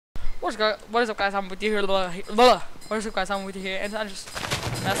What is up, guys? I'm with you here. What is up, guys? I'm with you here, and I just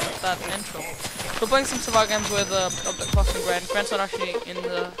messed up that intro. We're playing some survival games with Plus Grant. Grant's not actually in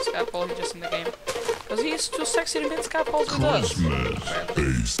the Skype call; he's just in the game because he's too sexy to be in Skype calls with us.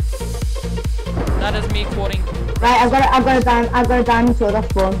 That is me quoting. Right, I've got a diamond sword.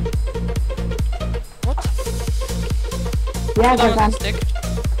 That's fun. What? Yeah, I got a diamond stick.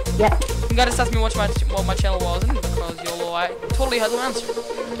 Yeah. You gotta ask me what my channel wasn't, because YOLO, I totally had to answer.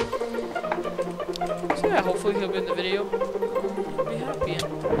 So yeah, hopefully he'll be in the video. He'll be happy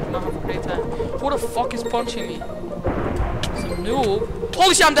and not have a great time. Who the fuck is punching me? Some noob.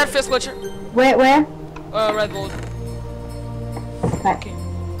 Holy shit, I'm dead, fist glitcher. Where? Red Bull. Okay.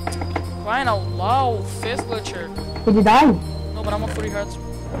 Crying out loud, fist glitcher. Did you die? No, but I'm on 40 hearts.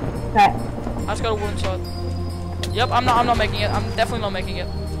 Right. I just got a wooden sword. Yep, I'm not making it. I'm definitely not making it.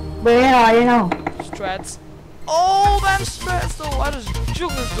 Where are you now? Strats. Oh, man, strats though. I just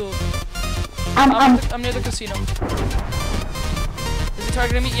juke this dude. I'm near the casino. Is he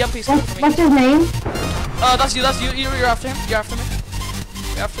targeting me? Yep, he's coming for me. What's his name? That's you. You're after him. You're after me.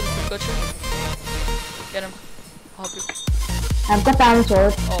 You're after the glitcher. Get him. I'll help you. I've got diamond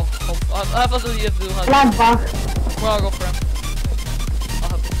sword. Oh, I thought that you had to do Land back. Well, I'll go for him. I'll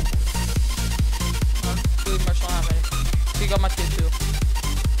help you. Really much don't have any. So you got my tier 2.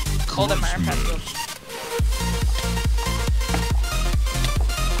 goldenpvp.tk.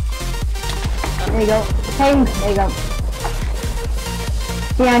 There you go. Ping. There you go.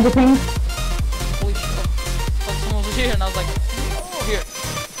 Behind your ping. Holy shit. I thought someone was here and I was like, oh, here.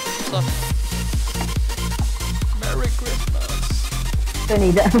 What's up? Merry Christmas. Don't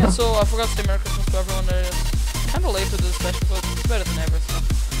need it. Yeah, so I forgot to say Merry Christmas to everyone that is kind of late to this special, but it's better than ever, so.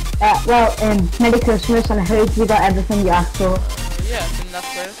 Well, Merry Christmas, and I hope you got everything you asked for. Yeah, and that's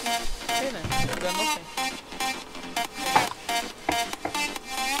great. Okay then, we got nothing.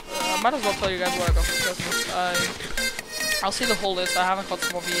 I might as well tell you guys what I got for Christmas. I'll see the whole list. I haven't got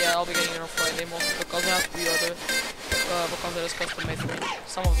some of it yet. I'll be getting it on Friday mostly because I have to reorder it. Because it is custom made for me.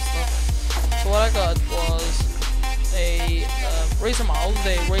 Some of the stuff. So what I got was a Razer mouse,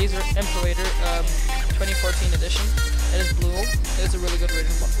 a Razer Imperator 2014 edition. It is blue. It is a really good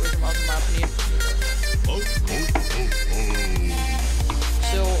Razer mouse in my opinion.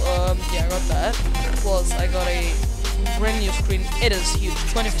 So yeah, I got that. Plus I got a brand new screen. It is huge.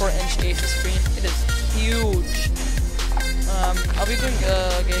 24-inch AC screen. It is huge. I'll be doing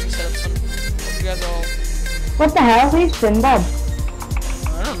game setup soon. Hope you guys all. What the hell? Who's Finbob?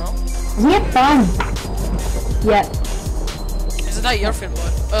 I don't know. Is he a fan? Yeah. Isn't that your Finboy?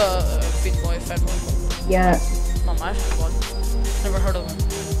 Fanboy. Yeah. Not my Finboy. Never heard of him.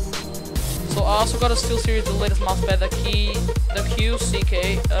 So I also got a SteelSeries, the latest mousepad, the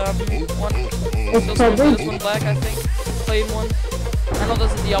QCK one. This one black, I think. Plain one. I know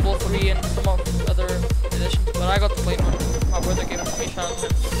there's a Diablo 3 and some other editions, but I got the plain one. My brother gave it to me. Shout out to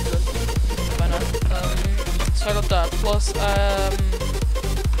him. Why not? So I got that. Plus,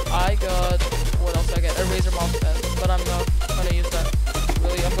 I got, what else I get? A Razer mousepad, but I'm not gonna use that.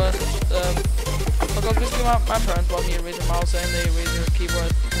 Really, I'm gonna because basically my parents bought me a Razer mouse and a Razer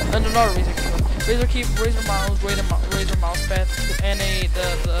keyboard. And not a Razer keyboard. Razer mouse, Razer mousepad, and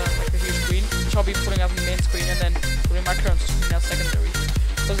like a huge screen, which I'll be putting up on the main screen and then putting my current screen as secondary.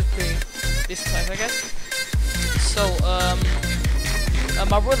 Because it's pretty decent size, I guess. So,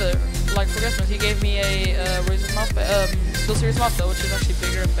 my brother, like for Christmas, he gave me a Razer mousepad, SteelSeries mousepad, which is actually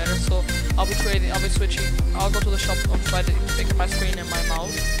bigger and better. So I'll be switching. I'll go to the shop on Friday to pick up my screen and my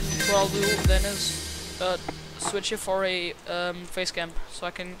mouse. So what I'll do then is switch it for a face cam, so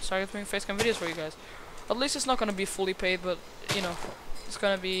I can start doing face cam videos for you guys. At least it's not gonna be fully paid, but you know, it's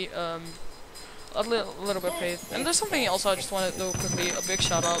gonna be a little bit paid. And there's something else I just wanted to do quickly. A big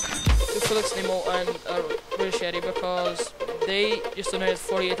shout out to Felix Nemo and British Yeti, because they just donated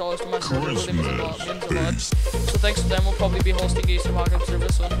 $48 to my server. It really means a lot. So thanks to them, we'll probably be hosting a survival game server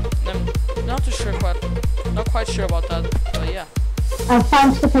soon. I'm not quite sure about that, but yeah. And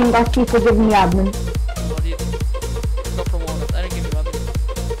thanks to Pingocky for giving me admin. Well, you got promoted. I didn't give you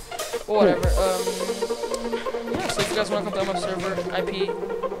admin. But whatever. Yeah, so if you guys want to come to my server, IP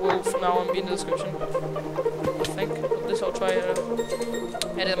will from now on be in the description. I think. But this I'll try to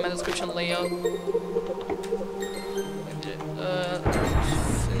edit my description layout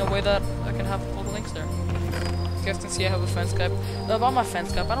in a way that I can have all the links there. You guys can see I have a fan Skype. About my fan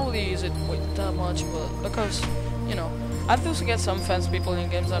Skype, I don't really use it that much, but because, you know, I do get some fans, people in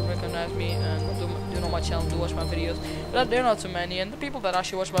games that recognize me and do know my channel, do watch my videos, but they're not too many, and the people that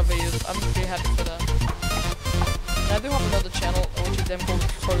actually watch my videos, I'm pretty happy for that. And I do have another channel, which is them golden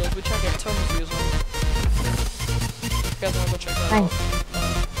tutorials, which I get tons of views on. You guys wanna go check that out.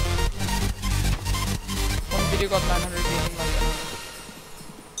 video got 900 views in like that.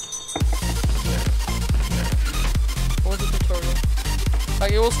 What was the tutorial?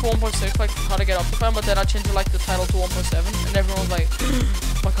 Like it was for 1.6, like how to get up to fan, but then I changed like the title to 1.7, and everyone was like,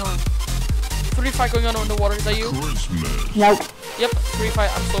 oh my god. 3-5 going on in the water, is that you? Nope. Yep, 3-5,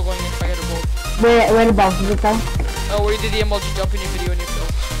 I'm still going in if I get a boat. Where the boss is it though? Oh, where you did the emoji jump in your video and you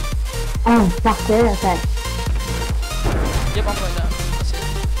filmed. Oh, that's it, okay. Yep, I'm playing that. That's it.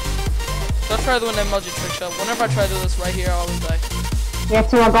 So I try doing the emoji trick shot. Whenever I try to do this right here, I always die. Yeah,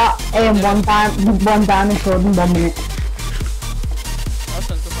 so I got one diamond sword in 1 minute. That's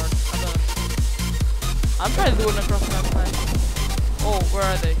not too hard. I've done it. I'm trying to do it across the map plan. Oh, where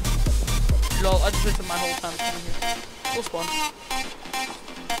are they? Lol, I just wasted my whole time sitting here. We'll spawn.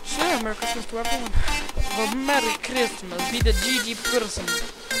 So yeah, Merry Christmas to everyone. Well, Merry Christmas. Be the GG person.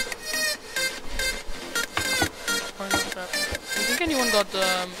 I think anyone got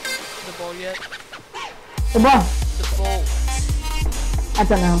the ball yet? The ball? The ball. I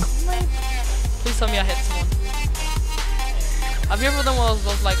don't know. Please tell me I hit someone. Have you ever done one of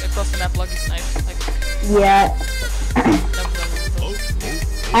those like across the map lucky snipes? Like, yeah. never done one of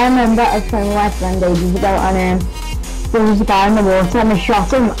those. I remember I was playing with my friend ages ago and there was a guy in the water and I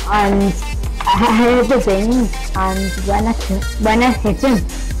shot him and I heard the thing and when I hit him,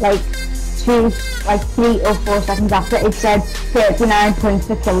 like 3 or 4 seconds after, it said 39 points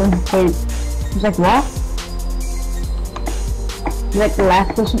for killing his. I was like, what? Like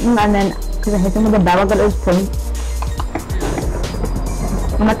left or something, and then because I hit him with a bell, I got his point.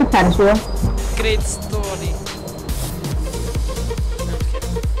 I'm at the Ferris wheel. Great story.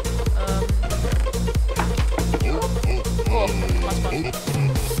 Oh, my spot. Meet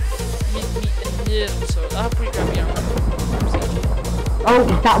me in the sword. I have pretty crappy armor. Oh,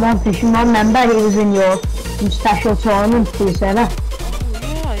 that one fishing one, remember? He was in your special tournament for your server.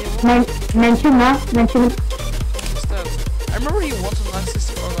 Oh, yeah, Mention that, mention it. I remember he won some like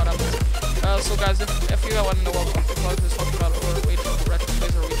 64 got up. So guys, if you want to know what vlog is talking about, or wait for retro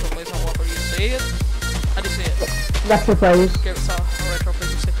plays or retro plays on whatever you say it, how do you say it? Retro plays. Okay, so how retro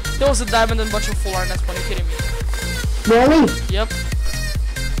plays you say. There was a diamond and a bunch of full iron, that's funny, you kidding me? Really? Yep.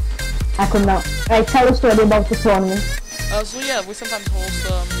 I could not. Right, tell a story about the tournament. So yeah, we sometimes host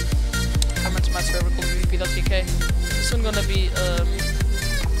tournaments on my server called goldenpvp.tk. This is gonna be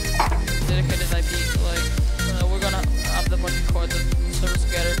dedicated IP. Like we're gonna have the bunch of cards and servers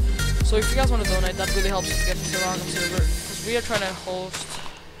together. So if you guys want to donate, that really helps us to get this around the server. Because we are trying to host.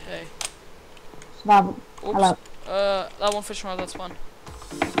 Hey. Slav, Oops. hello. That one fish rod, that's fun.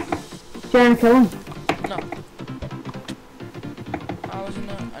 Do you want to kill him? No. I was in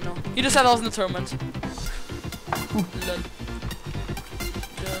the. I know. You just said I was in the tournament. Lol.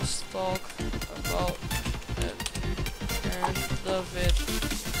 Just talk about it and the vid.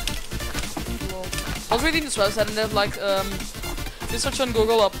 Lol. I was reading this website and there's like if you search on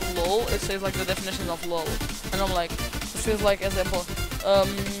Google up lol, it says like the definition of lol, and I'm like, this feels like example.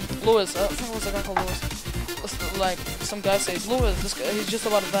 Lewis, I think it was a guy called Lewis. Like some guy says, Lewis, this guy, he's just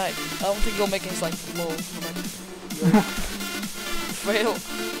about to die. I don't think you'll make it. It's like lol. I'm like, fail.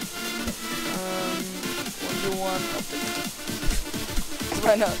 What do you want update?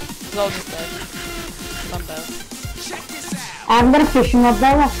 Right now, because I'll just die. I'm bad. I'm gonna fishing rod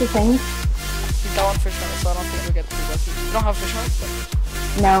though, that's the thing. You got one fish on it, so I don't think we get too lucky. You don't have fish on it?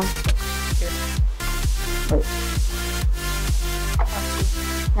 No. Here. Wait.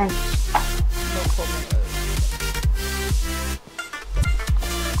 Thanks. Thanks. No problem.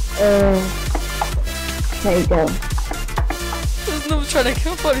 There you go. There's no trying to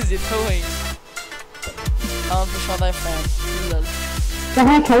kill. What is he doing? I'm fish on that fan. Lol. Can I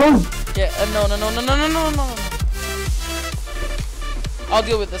kill him? Yeah, no. I'll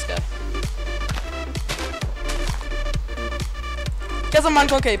deal with this guy. Get some man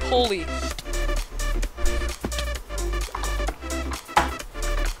concave, holy.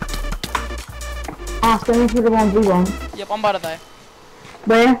 After me for the 1v1. Yep, I'm about to die.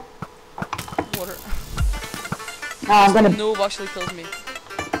 Where? Water. Oh, I'm gonna. This noob actually kills me.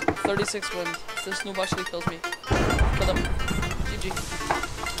 36 wind. This noob actually kills me. Kill him. GG.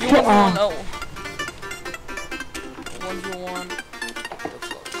 You 1v1, oh. 1v1.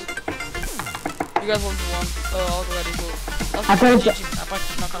 You guys 1v1. Oh, already cool. I got it. I'm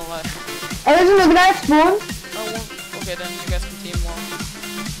not gonna lie. Oh, there's another guy spawn. Oh, okay, then you guys can team one.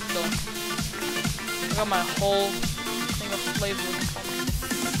 So, I got my whole thing of flavor.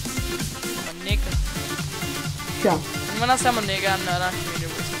 I'm a nigga. Sure. And when I say I'm a nigga, I'm not actually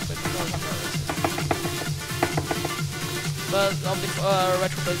racist, but because I'm not racist. But I'll be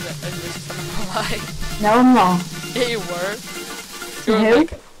retro plays as racist, I'm not gonna lie. No, I'm not. Yeah, you were. You were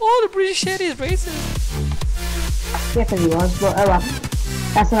like, oh, the British shit is racist. Yeah, because he was, but oh well.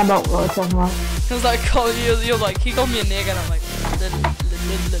 That's not about what we're talking about. He was like, you're like, he called me a nigga, and I'm like,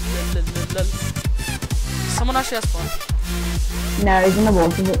 someone actually has fun. No, he's in the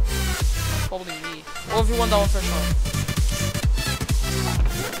water, but... Probably me. Or if you want that one for sure.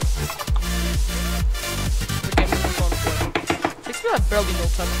 Okay, moving on. Takes me like barely no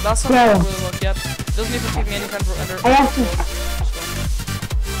time. That's something I really lucky at. Doesn't even take me any time for under.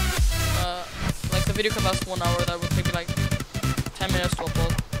 Like the video could last 1 hour, that would take me like 10 minutes to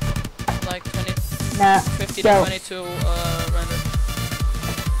upload. Like 20, 50 to 20 to render.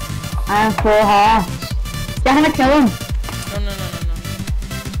 I have 4 hearts. You're gonna kill him. No.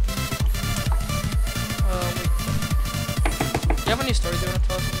 Wait. Do you have any stories you want to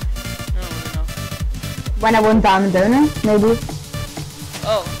tell us? I don't really know. When I won Diamond Donor, maybe.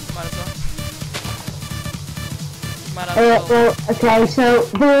 Oh, might as well. Well, okay, so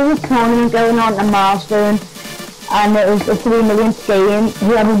there was a tournament going on, a milestone, and it was a 3 million game.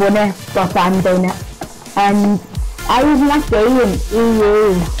 Whoever won it got Diamond Donor. And I was in that game,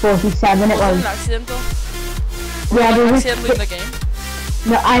 EU47 it was. Was it an accident though? Yeah, there was accidentally in the game?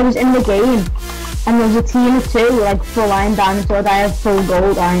 No, I was in the game, and there was a team of 2, like full iron diamond sword. I have full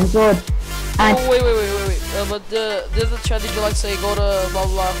gold iron sword. And oh wait. But the chat, did you like say go to blah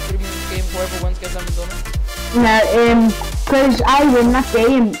blah 3 minute game, whoever wins gets Diamond Donor? No, because I won that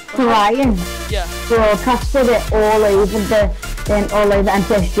game for Ryan. Yeah. Broadcasted it all over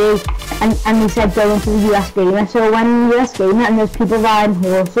MCSG, and he said go into the US Gamer. So I went in the US Gamer, and there's people riding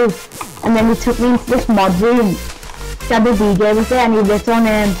horses, and then he took me into this mod room. Double DJ was there, and he writ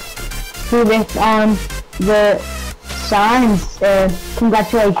on the signs,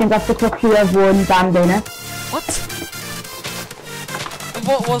 congratulations, that's the clock you have won Diamond Donor. What?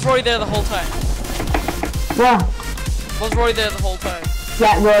 Was Rory there the whole time? What? Was Rory there the whole time?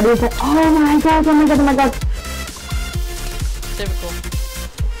 Yeah, Rory was like, oh my god. Typical.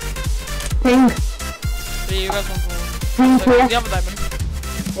 Ping. So you guys want to... Ping so, here. you have a diamond.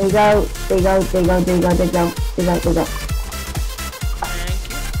 There you go. Thank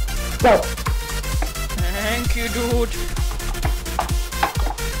you. Go. Thank you, dude.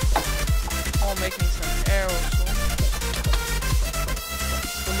 I'll make me some arrows.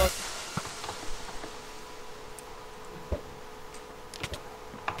 Good luck.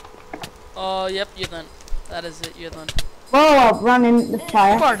 Yep, you're done. That is it, you're done. Whoa, run in the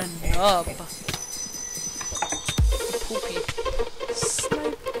fire. Pardon up. Poopy.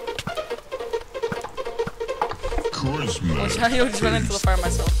 Snipe. Which I just ran into the fire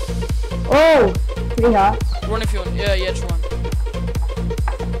myself. Oh, 3 hearts. Run if you want. Yeah, just run.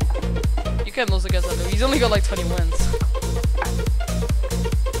 You can't lose against that dude. He's only got like 20 wins.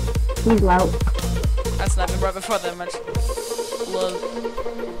 He's low. I snapped him right before that match. Love.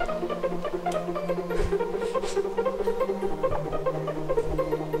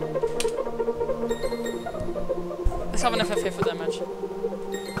 Let's have an FFA for that match.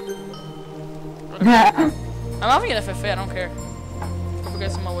 I'm having an FFA, I don't care. I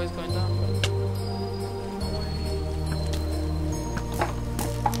forget some of my ways going down.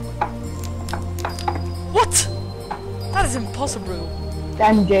 What? That is impossible.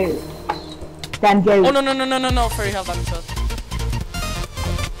 Damn Joe. Oh no, fairy have that shot.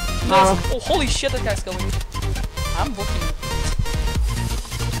 Oh, holy shit, that guy's killing me. I'm booking it.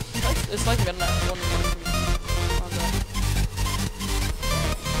 It's like getting that one for me.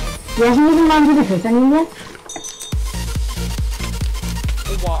 He hasn't even landed a hit anymore.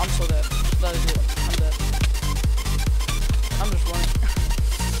 Oh wow, I'm so dead. That is it. I'm dead. I'm just running.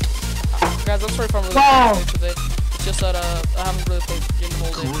 Guys, I'm sorry if I'm really playing today. It's just that I haven't really played the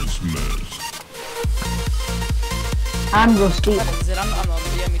whole day. I'm rusty. Is it? I'm not.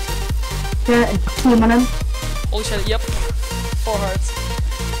 Yeah, me too. Team on him. Holy shit, yep. 4 hearts.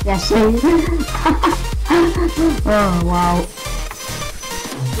 Yes, oh wow.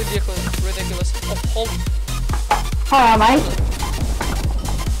 Ridiculous. Oh, holy. Alright, mate.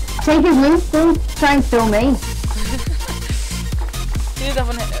 Take his loot, don't try and kill me. He didn't have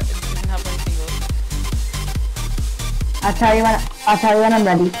anything good. I'll tell you when I'm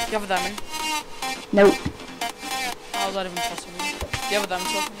ready. You have a diamond? Nope. How is that even possible? Do you have a diamond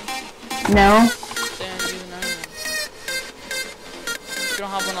sword for me? No. Then use an iron one. If you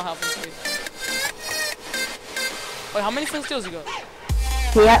don't have one, I'll have one for you. Wait, how many flint steels you got?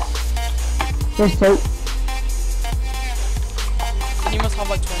 Yeah. There's 2. Then you must have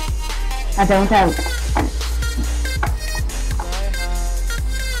like 20. I don't have.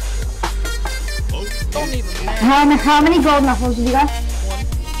 Don't even man. How many golden apples have you got? 1.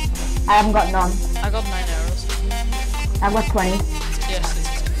 I haven't got none. I got 9 arrows. I've got 20. Yes, it's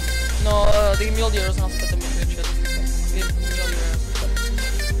 20. No, they give me all the arrows and I'll put them into a chest. give your ass.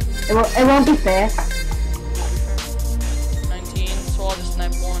 It won't be fair. 19, so I'll just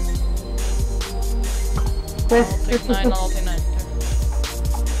snipe 1. Quick, I'll take 9, I'll take 9.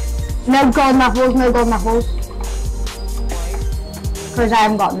 No golden apples, no golden apples. Why? Because I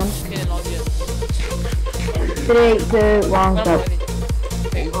haven't gotten them. Okay, then I'll get 3, 2, 1, I'm go. ready.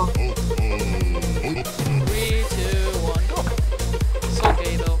 Okay. 3, 2, 1, go. It's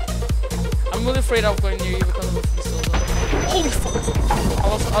okay though. I'm really afraid of going near you because of the pistols. Holy fuck!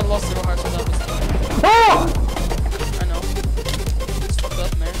 I lost 0 hearts with that pistol. Oh! I know. It's fucked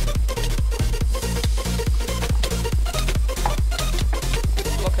up, man.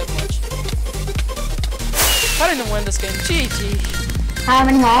 Look at much. I didn't win this game. GG. How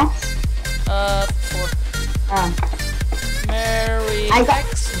many hearts? 4. Oh. Merry I got-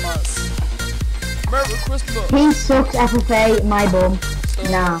 Xmas. Merry Christmas. He sucks FFA, my bum. So,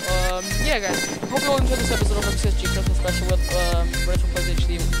 Nah. yeah, guys. Hope you all enjoyed this episode of MCSG Christmas Special with Rachel Plays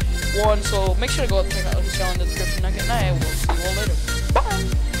HD 1. So make sure to go up and check out his channel in the description. And I will see you all later. Bye.